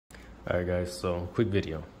Alright guys, so quick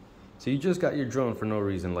video. So you just got your drone for no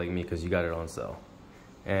reason like me because you got it on sale.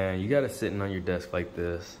 And you got it sitting on your desk like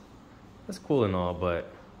this. That's cool and all,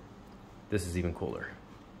 but this is even cooler.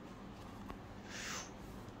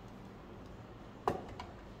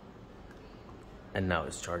 And now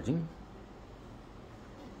it's charging.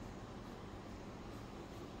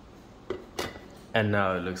 And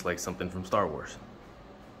now it looks like something from Star Wars.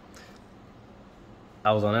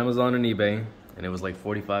 I was on Amazon and eBay and it was like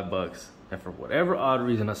 45 bucks. And for whatever odd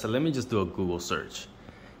reason, I said, let me just do a Google search.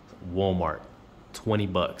 Walmart, 20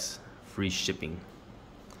 bucks, free shipping.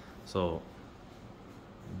 So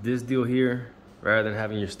this deal here, rather than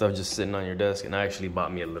having your stuff just sitting on your desk, and I actually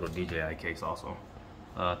bought me a little DJI case also.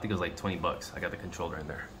 I think it was like 20 bucks. I got the controller in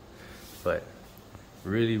there. But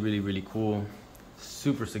really, really, really cool.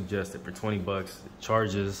 Super suggested for 20 bucks. It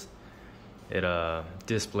charges, it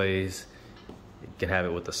displays. You can have it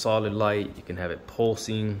with a solid light. You can have it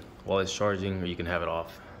pulsing while it's charging, or you can have it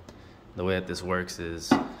off. The way that this works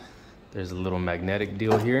is there's a little magnetic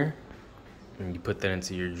deal here, and you put that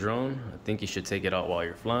into your drone. I think you should take it out while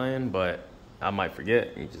you're flying, but I might forget.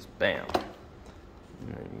 And you just bam,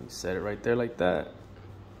 and then you set it right there like that.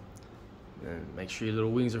 And make sure your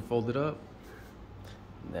little wings are folded up.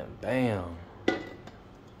 And then bam,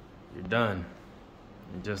 you're done.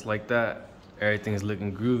 And just like that, everything's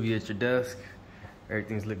looking groovy at your desk.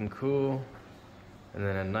 Everything's looking cool. And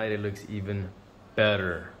then at night it looks even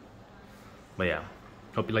better. But yeah,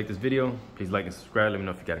 hope you like this video. Please like and subscribe. Let me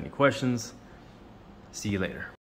know if you got any questions. See you later.